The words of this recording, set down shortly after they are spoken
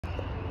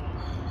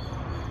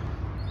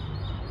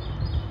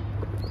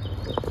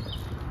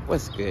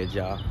What's good,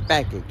 y'all?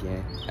 Back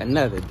again,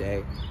 another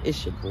day.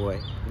 It's your boy,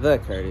 the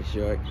Curtis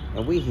York,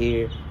 and we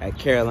here at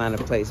Carolina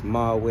Place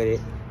Mall with it.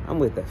 I'm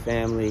with the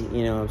family,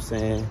 you know what I'm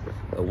saying?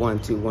 The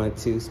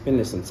 1212,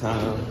 spending some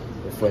time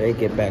before they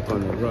get back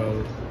on the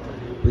road.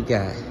 We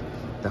got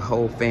the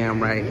whole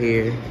fam right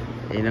here,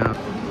 you know?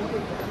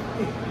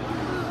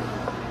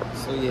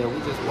 So yeah, we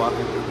just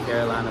walking through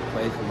Carolina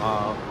Place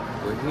Mall.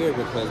 We're here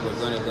because we're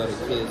gonna go to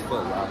Kids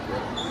Foot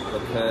Locker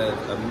because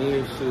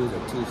Amir's shoes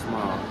are too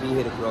small. He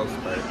hit a growth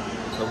spurt,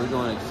 so we're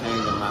gonna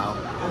exchange them out.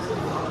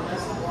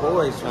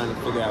 Corey's trying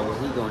to figure out what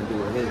he's gonna do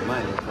with his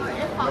money.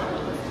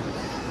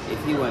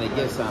 If he wanna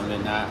get something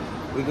or not.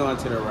 We're going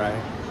to the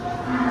right.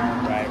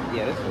 Right?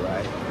 Yeah, that's the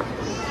right.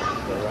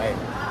 To the right.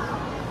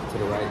 To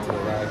the right, to the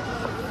right.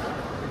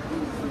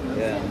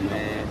 Yeah,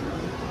 man.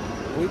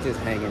 We just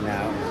hanging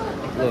out. A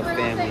little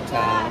family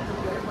time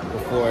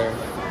before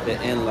the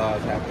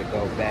in-laws have to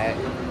go back.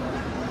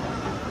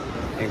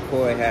 And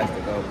Corey has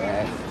to go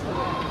back.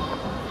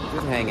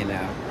 Just hanging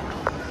out.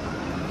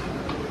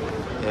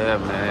 Yeah,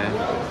 man.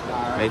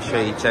 Make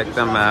sure you check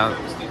them out.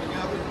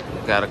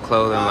 Got a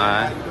clothing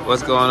line.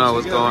 What's going on?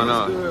 What's going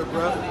on? Good,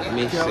 bro. Let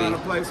me Carolina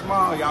see. Place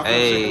Mall. Y'all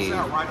Hey. check us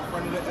out right in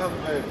front of the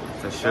elevator.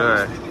 For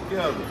sure. Stick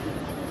together.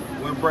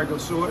 Windbreaker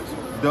shorts,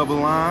 double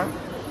line,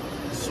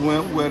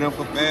 swim, wear them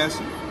for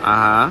fashion.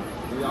 Uh-huh.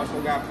 We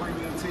also got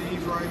premium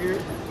tees right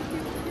here.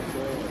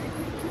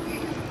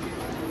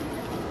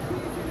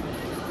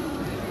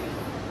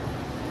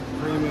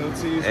 Premium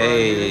tees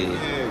Hey. right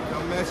here. Yeah,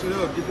 come mess it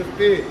up. Get the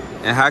fit.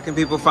 And how can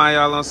people find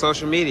y'all on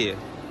social media?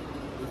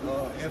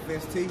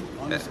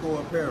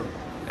 FST_apparel.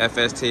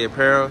 FST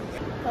Apparel.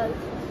 Because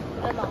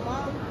my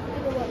mom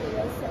didn't want me to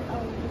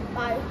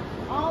buy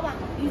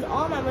use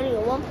all my money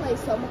in one place,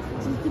 so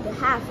just keep it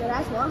half. So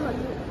that's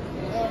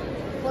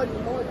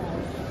 $140 more.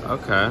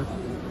 Okay.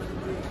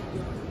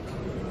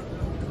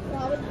 So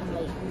I would just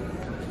wait.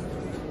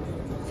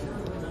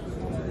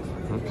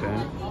 Okay.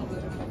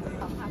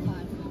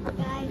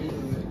 Daddy.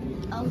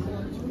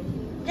 Uncle.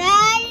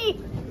 Daddy.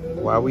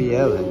 Why we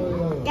yelling?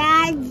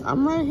 Daddy.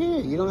 I'm right here.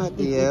 You don't have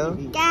to yell.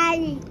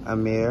 Daddy.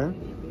 Amir.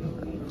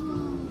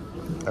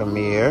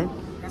 Amir.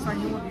 That's how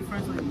you want to be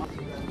friends with your mom.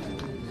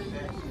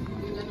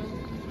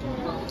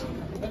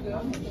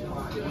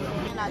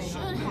 And I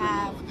should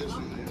have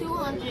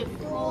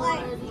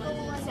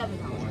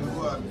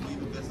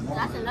 $247.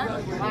 That's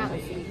another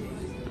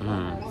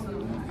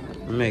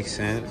one. Makes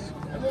sense.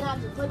 And then I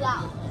have to put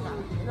that.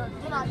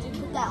 Then I have to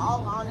put that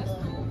all on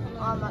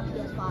my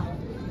PS5.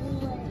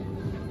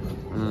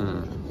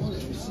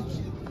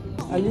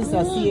 At least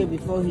I see it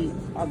before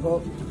I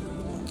go.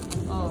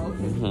 Oh,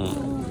 okay.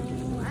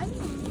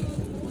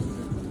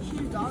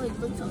 Shoes always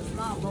look so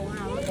small, but when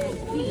I look at his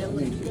feet,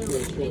 they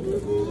look big.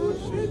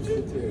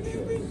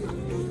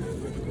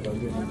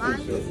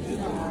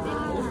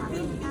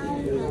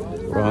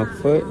 Wrong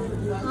foot?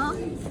 Huh?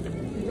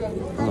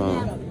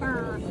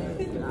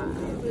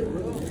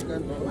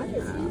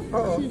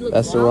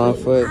 That's the wrong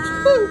foot.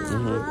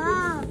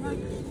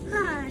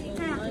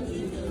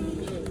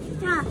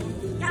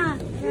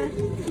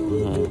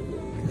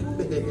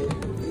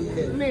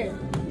 Amir.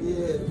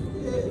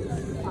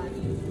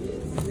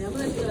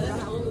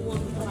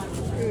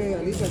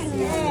 At least I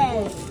see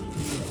it.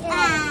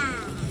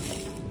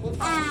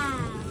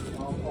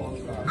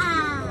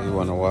 You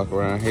want to walk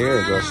around here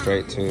or go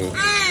straight to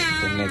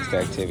the next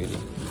activity?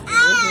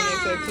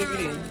 What's the next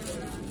activity?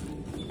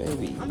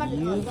 Baby,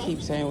 you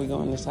keep saying we're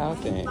going to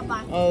South End.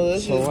 Oh,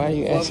 let's So just why are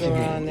you walk asking me?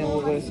 around and then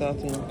we'll go to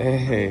South End.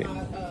 Hey.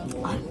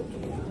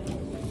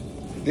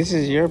 This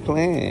is your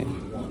plan.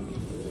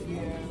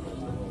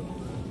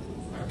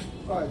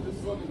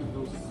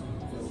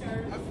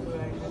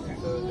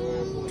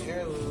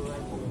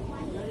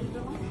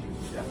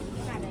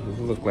 These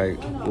look like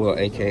little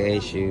AKA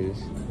shoes.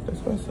 That's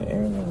what's the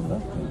airline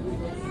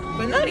nothing.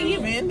 But not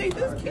even, they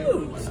just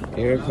cute.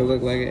 Erica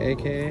look like an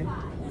AKA?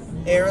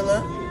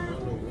 Arla.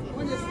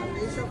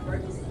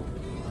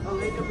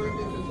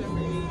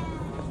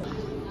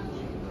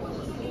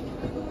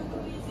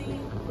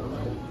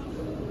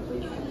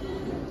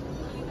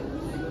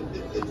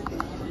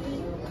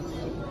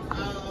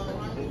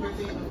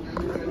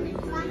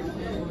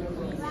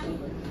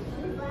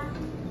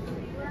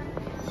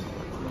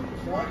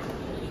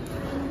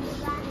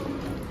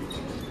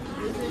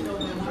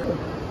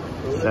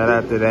 Shout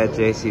out to that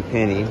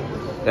JCPenney.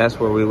 That's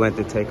where we went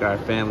to take our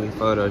family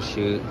photo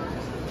shoot.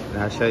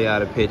 And I'll show y'all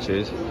the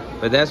pictures.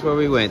 But that's where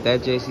we went.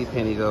 That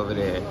JCPenney's over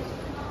there.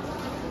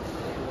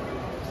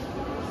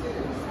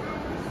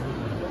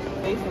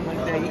 Lacing like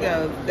that. You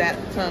got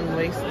that tongue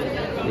wasted.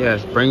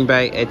 Yes, bring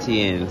back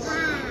Etienne's.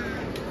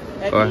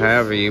 Or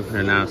however you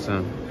pronounce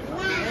them.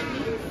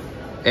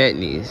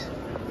 Etnies.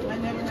 I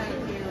never had a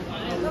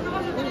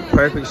pair.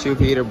 Perfect shoe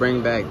for you to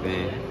bring back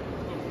then.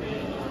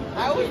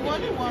 I always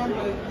wanted one,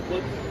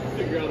 but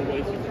figure out a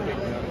way to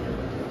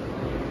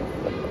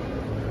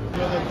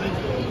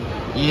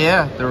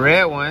Yeah, the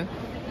red one.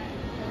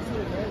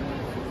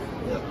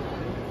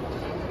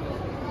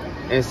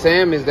 And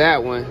Sam is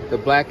that one, the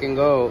black and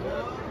gold.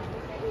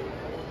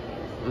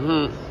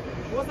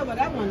 What's about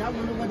that one? That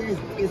one over there is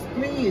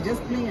plain, it's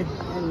just plain,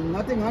 and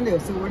nothing on there.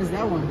 So what is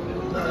that one?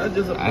 No, that's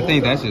just a I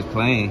think that's just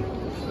plain.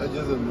 That's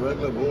just a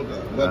regular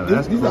bulldog. But Oh,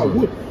 that's these are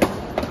cool. wood.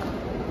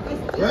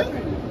 Right?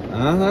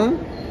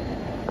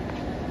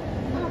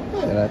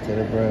 Shout out to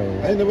the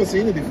bros. I ain't never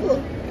seen it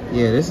before.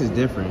 Yeah, this is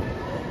different.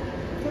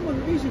 Come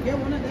on, we should get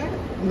one of that.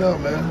 No,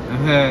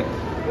 man.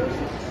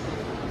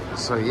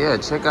 So yeah,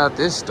 check out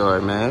this store,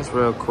 man. It's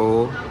real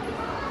cool.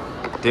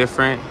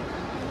 Different.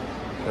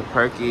 The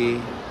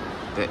Perky,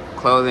 the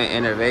clothing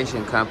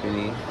innovation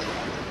company.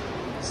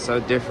 So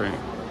different.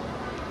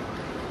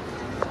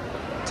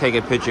 Take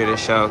a picture to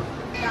show.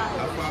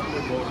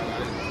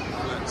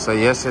 So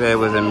yesterday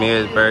was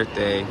Amir's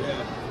birthday.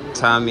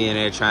 Tommy and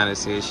they're trying to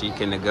see if she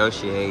can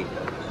negotiate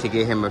to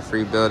get him a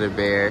free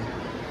BuildABear,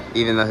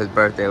 even though his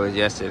birthday was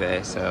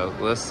yesterday. So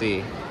we'll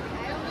see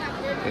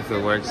if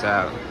it works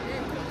out.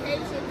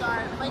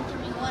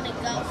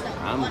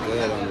 I'm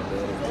good on the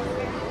BuildABear.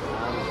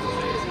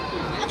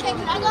 Okay,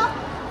 can I go?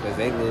 Because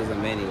they lose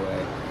them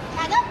anyway.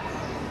 Can I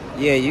go?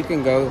 Yeah, you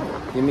can go.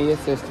 Give me your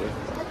sister.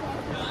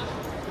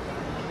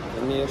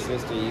 Give me your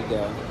sister, you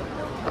go.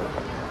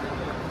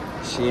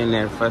 She in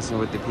there fussing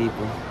with the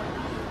people.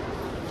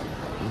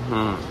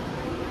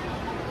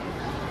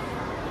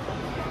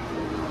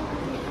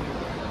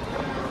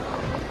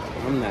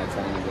 I'm not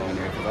trying to go in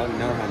there because I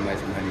know how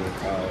much money it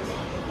costs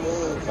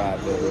to buy a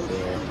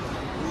BuildABear.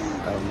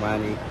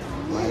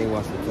 Monty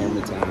wants the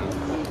camera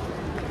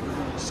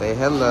time. Say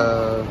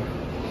hello.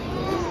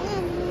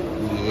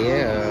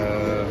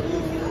 Yeah.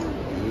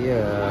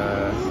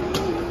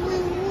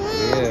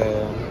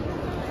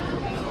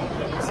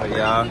 So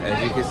y'all, as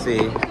you can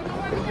see,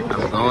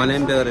 I'm going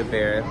in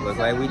BuildABear. Looks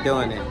like we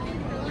doing it.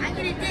 I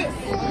get it this.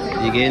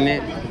 You getting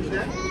it?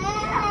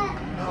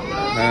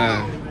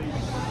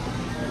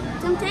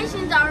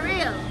 Temptations are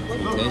real.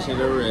 Temptations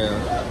are real.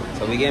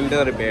 So we getting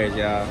BuildABears,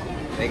 y'all.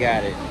 They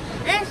got it.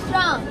 They're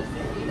strong.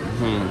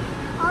 I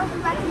don't know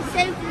if I can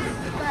save this,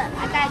 but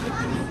I gotta get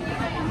this.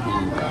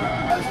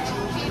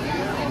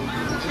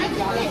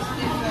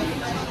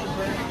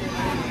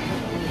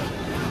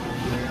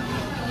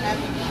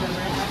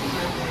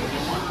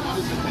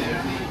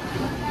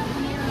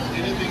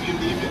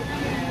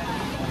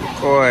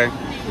 Coy,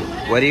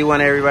 what do you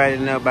want everybody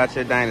to know about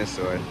your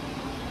dinosaur?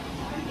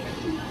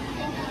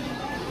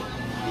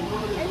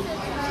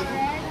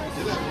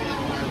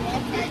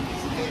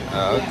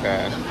 Oh,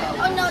 okay.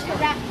 Oh no, the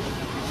rat.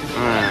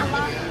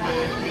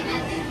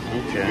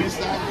 Okay.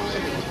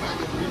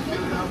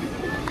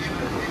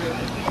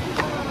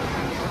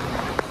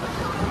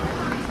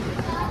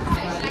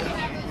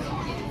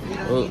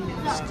 Oh,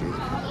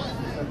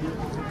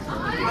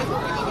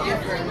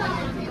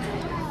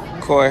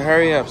 Coy,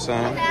 hurry up,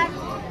 son.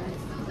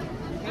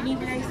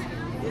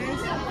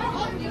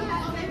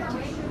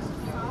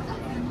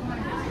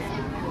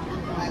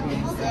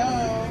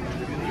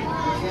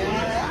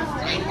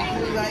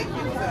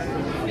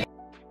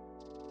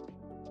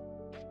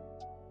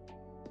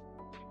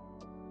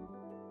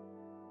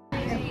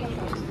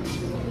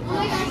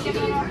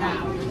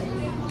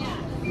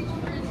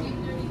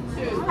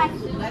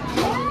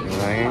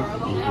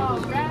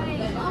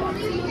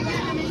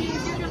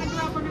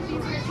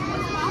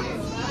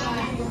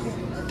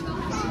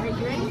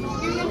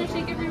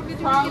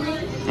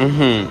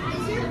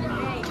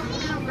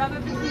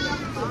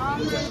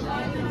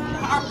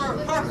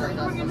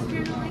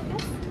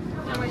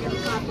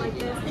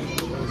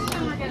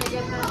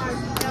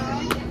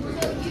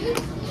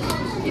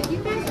 If you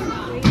guys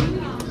are waiting,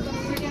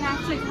 you're gonna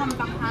actually come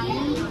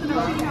behind the tree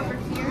over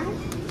here.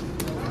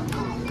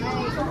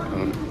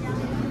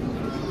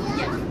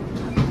 Yeah.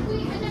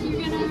 You're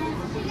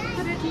gonna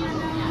put it in your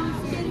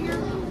nose, get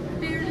your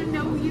bear to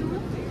know you.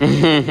 And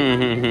so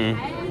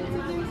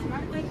they're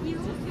smart like you.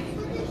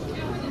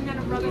 You're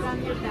gonna rub it on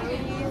your belly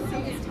so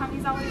his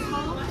tummy's always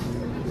full.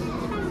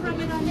 And rub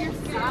it on your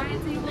side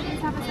so you always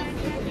have a side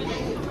kick.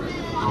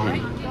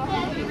 Alright, go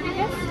ahead, give it a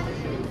kiss.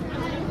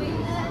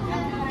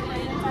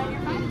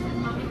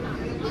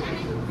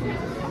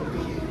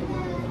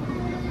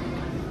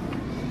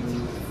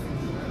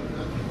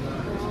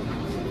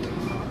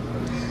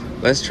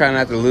 Let's try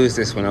not to lose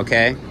this one,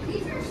 okay?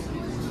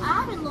 I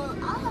haven't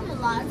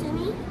lost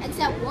any,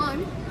 except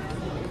one.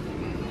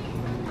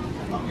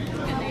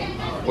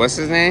 What's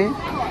his name?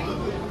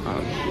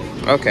 Oh,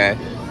 okay.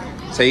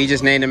 So you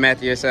just named him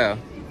after yourself?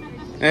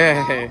 Hey.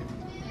 I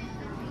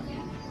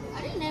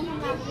didn't name him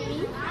after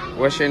me.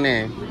 What's your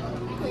name?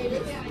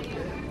 Curtis.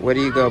 What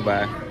do you go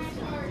by?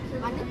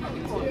 My name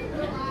is Corey.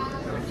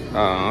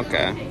 Oh,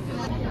 okay.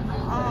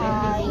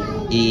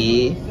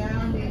 E.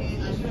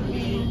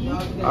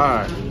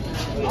 R.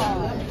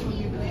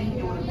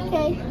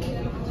 Okay.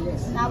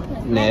 Now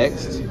put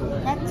Next.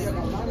 Next.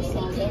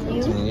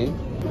 Continue.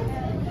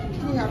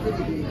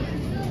 Continue.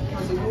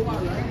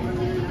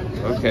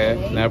 Okay.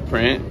 Now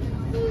print.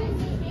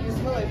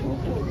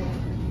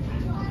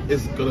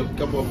 It's gonna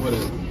come off with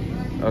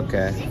it.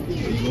 Okay.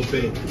 You go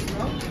pay.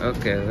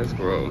 Okay, let's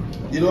roll.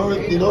 You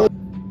know.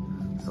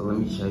 So let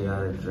me show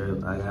y'all the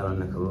drip. I got on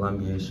the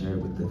Columbia shirt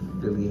with the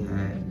Philly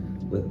hat,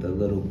 with the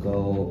little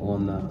gold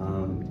on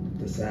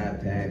the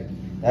side pack.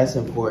 That's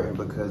important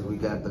because we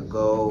got the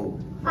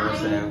gold, you know what I'm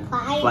saying,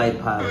 flight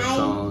pilot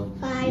song.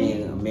 Me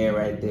and Amir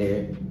right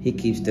there. He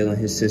keeps stealing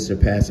his sister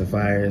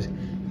pacifiers.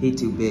 He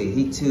too big.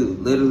 He two,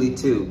 literally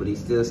two, but he's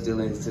still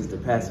stealing his sister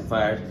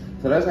pacifiers.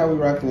 So that's how we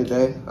rocking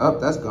today. Oh,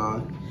 that's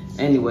gone.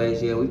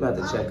 Anyways, yeah, we about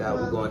to check out.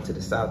 We're going to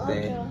the south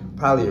end.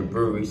 Probably a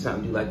brewery,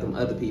 something do like them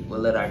other people.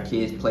 Let our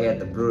kids play at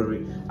the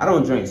brewery. I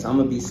don't drink, so I'm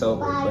gonna be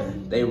sober,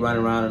 but they run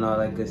around and all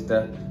that good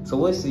stuff. So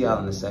we'll see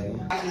y'all in a second.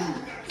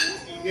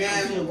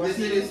 Yeah, this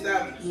is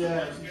stuff.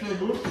 Yeah,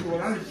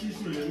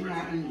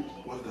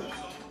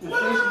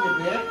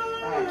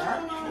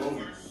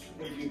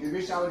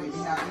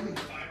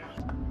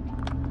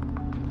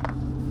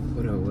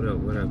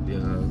 What up,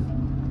 y'all?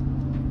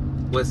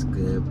 What's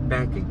good?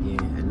 Back again,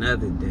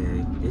 another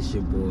day. It's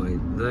your boy,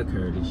 the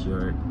Curtis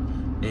York,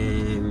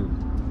 and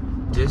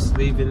just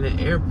leaving the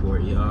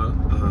airport, y'all.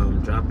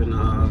 Dropping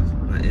off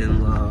my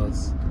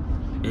in-laws,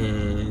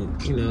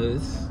 and you know,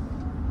 it's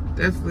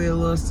definitely a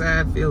little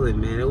sad feeling,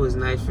 man. It was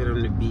nice for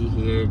them to be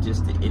here,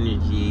 just the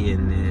energy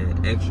and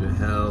the extra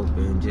help,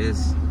 and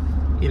just,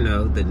 you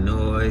know, the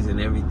noise and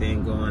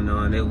everything going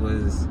on.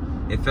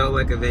 It felt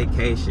like a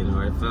vacation,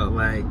 or it felt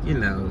like, you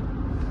know,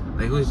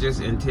 like it was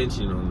just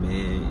intentional,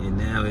 man, and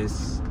now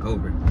it's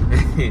over.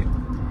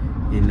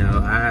 You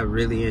know, I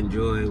really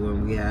enjoy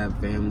when we have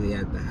family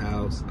at the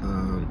house.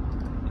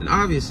 And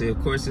obviously, of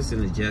course, it's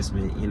an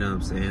adjustment, you know what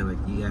I'm saying? Like,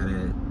 you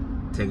gotta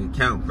take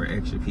account for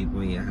extra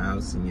people in your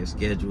house, and your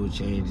schedule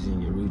changes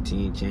and your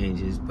routine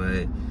changes.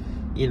 But,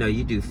 you know,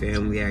 you do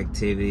family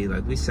activity.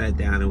 Like, we sat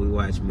down and we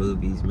watched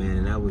movies, man,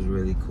 and that was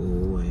really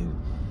cool. And,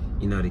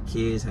 you know, the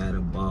kids had a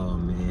ball,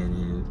 man,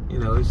 and, you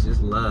know, it's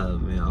just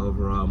love, man,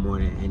 overall, more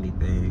than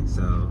anything.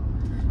 So,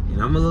 you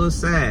know, I'm a little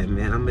sad,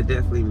 man. I'm gonna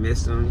definitely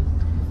miss them.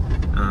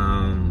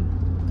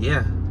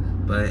 Yeah,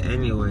 but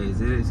anyways,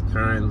 it is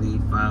currently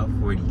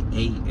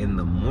 5:48 in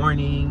the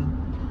morning.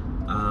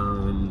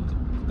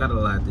 Got a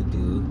lot to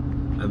do.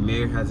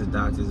 Amir has a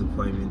doctor's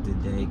appointment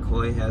today.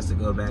 Koi has to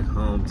go back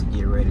home to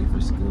get ready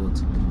for school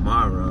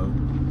tomorrow.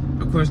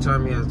 Of course,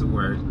 Tommy has to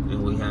work,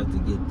 and we have to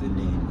get the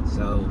nanny.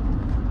 So,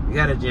 we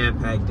got a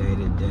jam-packed day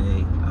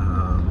today.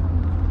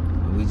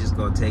 And we just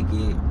gonna take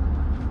it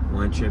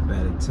one trip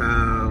at a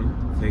time,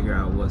 figure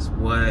out what's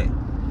what.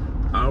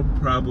 I'm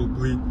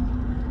probably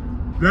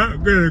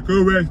not gonna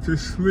go back to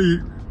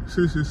sleep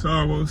since it's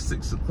almost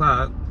 6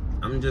 o'clock.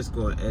 I'm just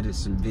gonna edit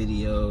some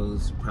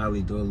videos,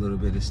 probably do a little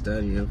bit of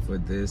studying for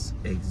this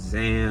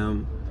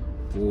exam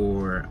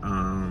for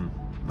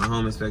my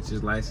home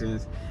inspector's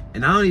license.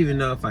 And I don't even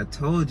know if I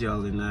told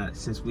y'all or not,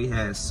 since we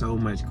had so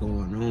much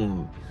going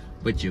on,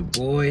 but your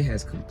boy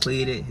has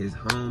completed his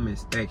home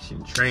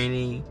inspection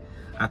training.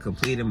 I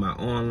completed my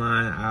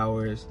online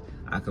hours.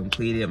 I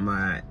completed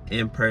my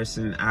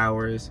in-person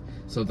hours.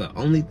 So the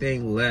only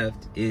thing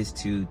left is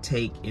to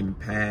take and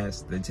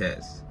pass the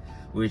test,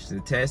 which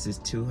the test is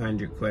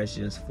 200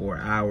 questions, 4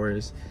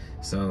 hours.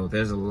 So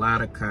there's a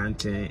lot of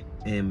content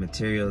and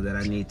material that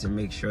I need to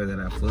make sure that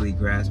I fully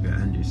grasp and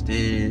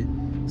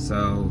understand.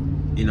 So,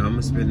 you know, I'm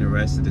gonna spend the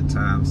rest of the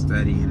time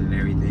studying and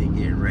everything,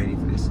 getting ready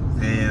for this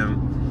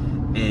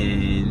exam.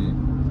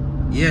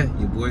 And yeah,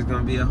 your boy's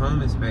gonna be a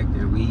home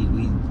inspector.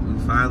 We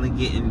finally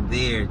getting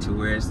there to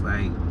where it's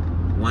like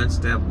one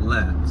step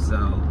left. So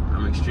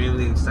I'm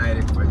extremely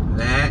excited for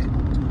that.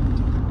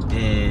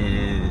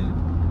 And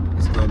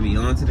it's gonna be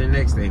on to the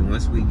next thing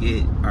once we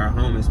get our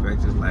home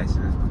inspector's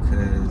license,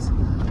 because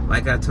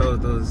like I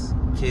told those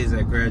kids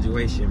at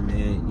graduation,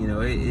 man, you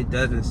know, it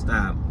doesn't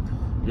stop.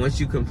 Once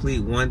you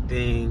complete one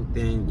thing,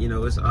 then, you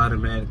know, it's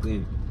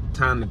automatically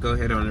time to go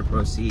ahead on and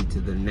proceed to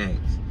the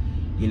next.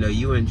 You know,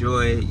 you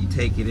enjoy it, you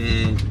take it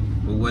in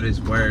for what it's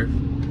worth,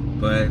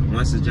 but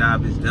once the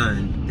job is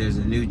done, there's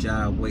a new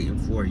job waiting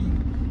for you.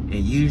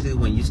 And usually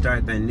when you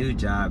start that new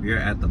job, you're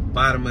at the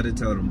bottom of the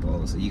totem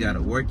pole. So you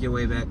gotta work your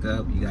way back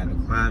up, you gotta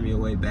climb your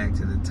way back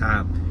to the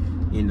top.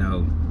 You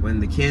know, when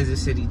the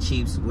Kansas City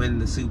Chiefs win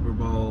the Super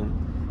Bowl,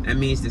 that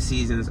means the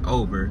season's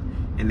over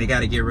and they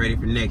gotta get ready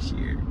for next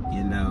year.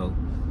 You know,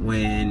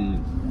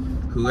 when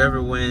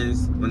whoever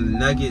wins, when the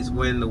Nuggets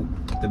win the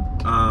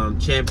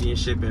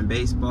championship in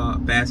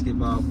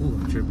basketball, ooh,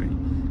 I'm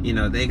tripping. You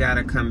know, they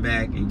gotta come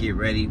back and get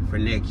ready for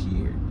next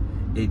year.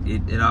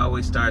 It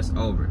always starts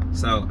over.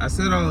 So I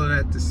said all of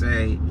that to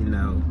say, you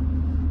know,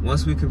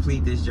 once we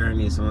complete this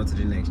journey, it's on to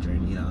the next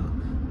journey, y'all.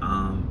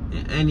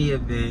 In any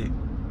event,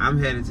 I'm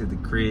headed to the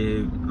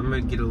crib. I'm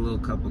gonna get a little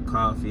cup of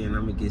coffee and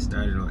I'm gonna get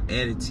started on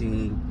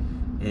editing.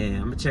 And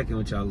I'm gonna check in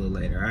with y'all a little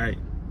later, all right?